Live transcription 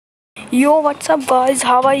Yo, what's up guys,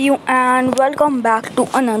 how are you and welcome back to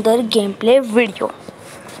another gameplay video।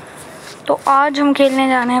 तो आज हम खेलने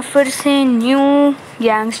जाने हैं फिर से न्यू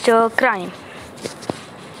गैंगस्टर क्राइम।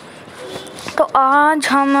 तो आज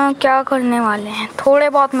हम क्या करने वाले हैं, थोड़े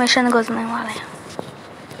बहुत मिशंस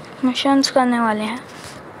करने वाले हैं।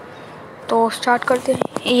 तो स्टार्ट करते हैं।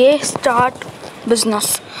 ये start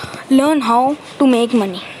business, learn how to make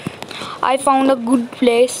money. I found a good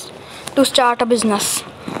place to start a business,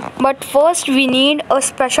 but first we need a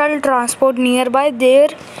special transport nearby. There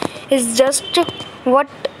is just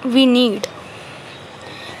what we need.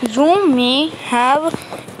 You may have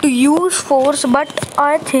to use force, but I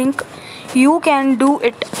think you can do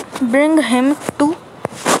it. Bring him to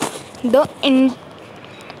the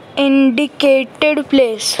indicated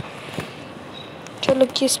place. चलो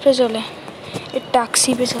किस पे चले? एक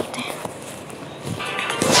taxi पे चलते हैं।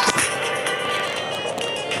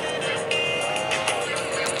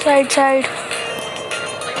 Side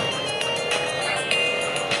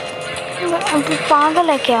अभी पागल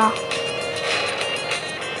है क्या?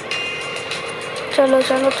 चलो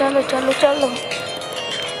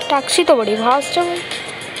टैक्सी तो बड़ी फास्ट है भाई।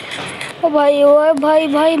 ओ भाई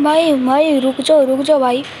रुक जा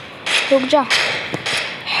भाई, रुक जा।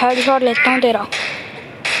 हेडशॉट लेता हूँ तेरा।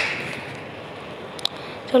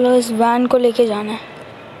 चलो इस वैन को लेके जाना है।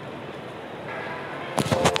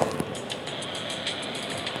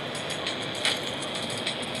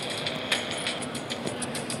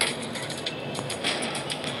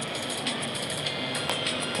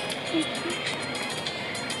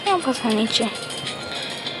 क्या फंसा नीचे?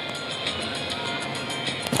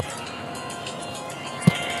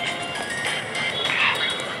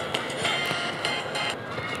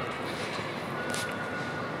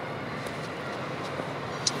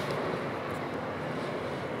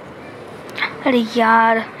 अरे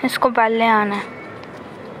यार, इसको पहले आना है।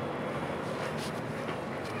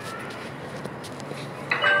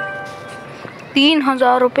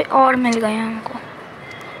 ₹3000 और मिल गए हमको।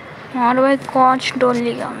 और भाई कॉच डोल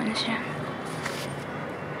लिया मुझे।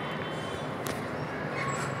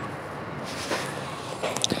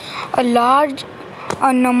 A large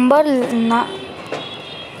a number ना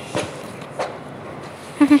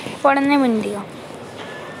पढ़ने बन दिया।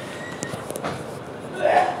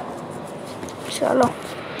 चलो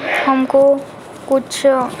हमको कुछ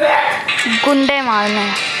गुंडे मारने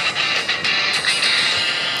हैं।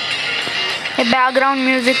 ये बैकग्राउंड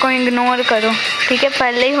म्यूजिक को इग्नोर करो, ठीक है?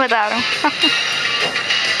 पहले ही बता रहा हूँ।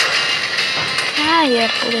 क्या यार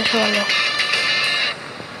पुलिस वालों,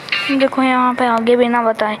 देखो यहाँ पे आगे बिना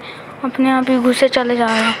बताए अपने आप ही घुसे चले जा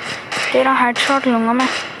रहे हैं। तेरा हेडशॉट लूँगा मैं।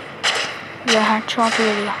 ये हेडशॉट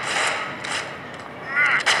ले लिया,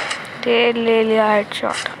 ले लिया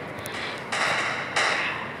हेडशॉट।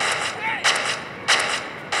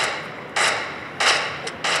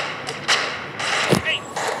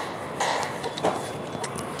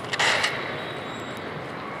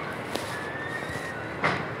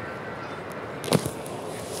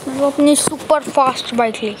 वो अपनी सुपर फास्ट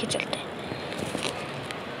बाइक लेके चलते हैं।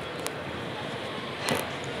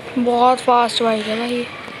 बहुत फास्ट बाइक है भाई।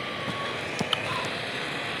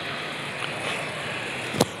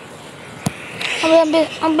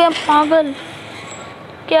 अबे पागल,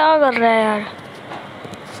 क्या कर रहा है यार?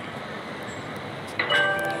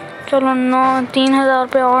 चलो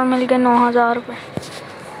 3000 और मिल गए। 9000।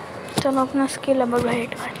 चलो अपना स्किल लेवल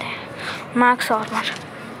हाइट करते हैं, मैक्स आर्मर।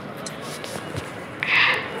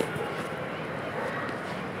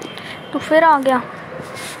 तो फिर आ गया।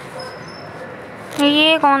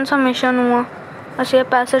 ये कौन सा मिशन हुआ? बस ये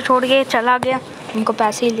पैसे छोड़ के चला गया। इनको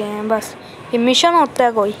पैसे ही लिए हैं बस। ये मिशन होता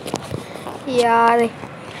है कोई? यार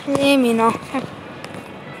ये मीना,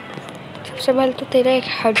 सबसे पहले तो तेरा एक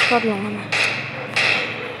हेडशॉट लूँगा मैं।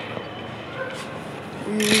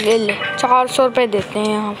 ले ₹400 देते हैं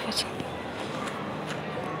यहाँ पे।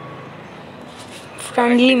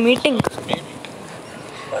 Friendly meeting.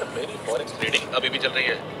 पर मेरी फॉरेक्स ट्रेडिंग अभी भी चल रही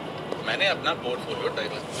है। मैंने अपना पोर्टफोलियो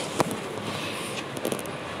डाइवर्स।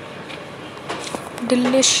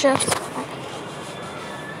 डिलीशियस।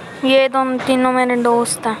 ये दोनों तीनों मेरे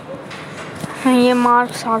दोस्त हैं। ये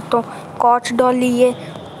मार्क साल्टो, कॉच डॉली, ये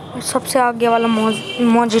और सबसे आगे वाला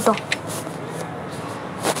मोजिटो।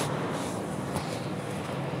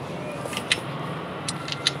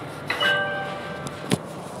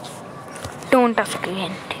 डोंट टच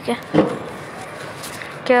अगेन, ठीक है?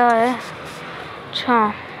 क्या है?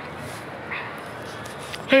 अच्छा,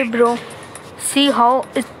 हे bro, see how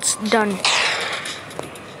it's done.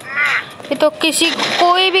 ये तो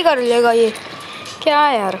कोई भी कर लेगा। ये क्या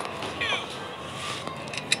है यार?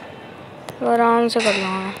 आराम से कर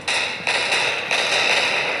लूँगा।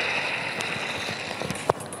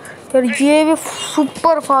 और ये भी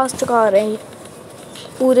सुपर फास्ट कार है ये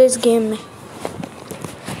पूरे इस गेम में।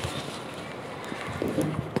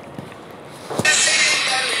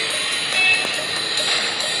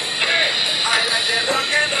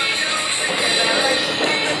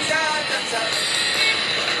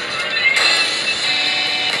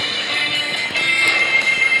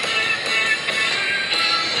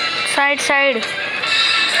 साइड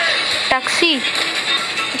टैक्सी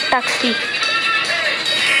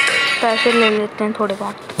पैसे ले लेते हैं थोड़े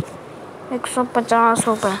बहुत। 150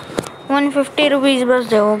 रुपये 150 रुपीज़ बस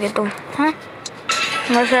दोगे तुम? हाँ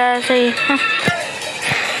बस ऐसे ही। हाँ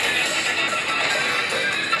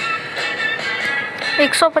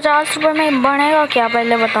 150 रुपये में बनेगा क्या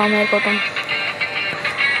पहले बताओ मेरे को तुम।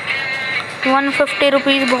 150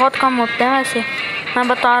 रुपीज़ बहुत कम होते हैं वैसे, मैं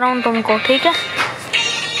बता रहा हूँ तुमको, ठीक है।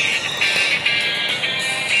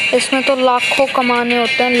 इसमें तो लाखों कमाने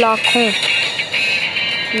होते हैं, लाखों।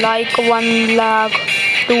 लाइक 1 लाख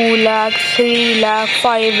 2 लाख 3 लाख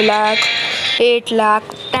 5 लाख 8 लाख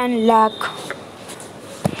 10 लाख।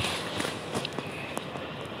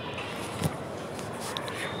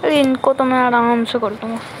 अरे इनको तो मैं आराम से कर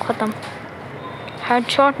दूँगा ख़त्म।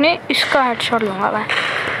 हेडशॉट नहीं, इसका हेडशॉट लूँगा मैं।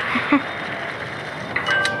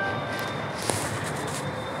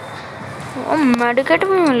 मेडिकेट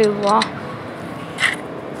भी मिली, वाह।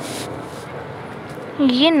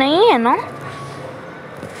 ये नहीं है ना?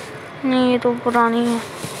 नहीं ये तो पुरानी है।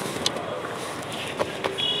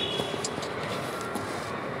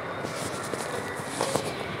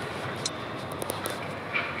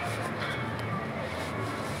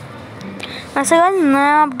 वैसे गाइस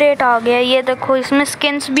नया अपडेट आ गया, ये देखो इसमें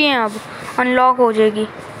स्किन्स भी हैं, अब अनलॉक हो जाएगी।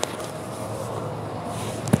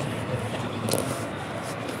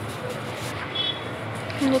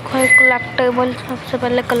 देखो एक कलेक्टेबल सबसे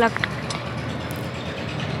पहले कलेक्ट।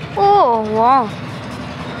 ओह वाह,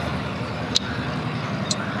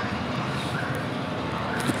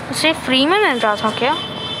 इसे फ्री में मिल रहा था क्या?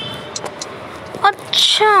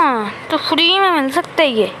 अच्छा तो फ्री में मिल सकता है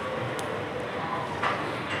ये।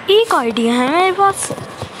 एक आइडिया है मेरे पास,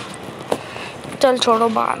 चल छोड़ो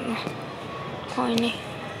बाद में, कोई नहीं।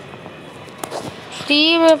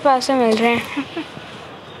 फ्री में पैसे मिल रहे हैं।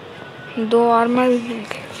 2 आर्मर भी मिल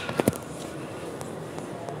गए।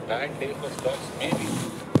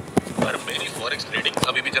 पर मेरी फॉरेक्स ट्रेडिंग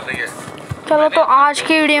अभी भी चल रही है। चलो तो आज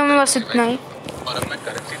की वीडियो में बस इतना ही।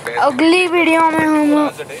 अगली वीडियो में हम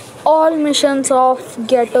all missions of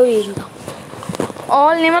Geto area,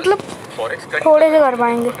 all नहीं मतलब थोड़े से कर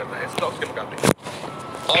पाएंगे।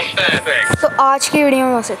 तो आज की वीडियो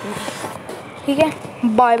में बस इतना ही, ठीक है।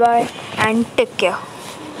 Bye bye and take care.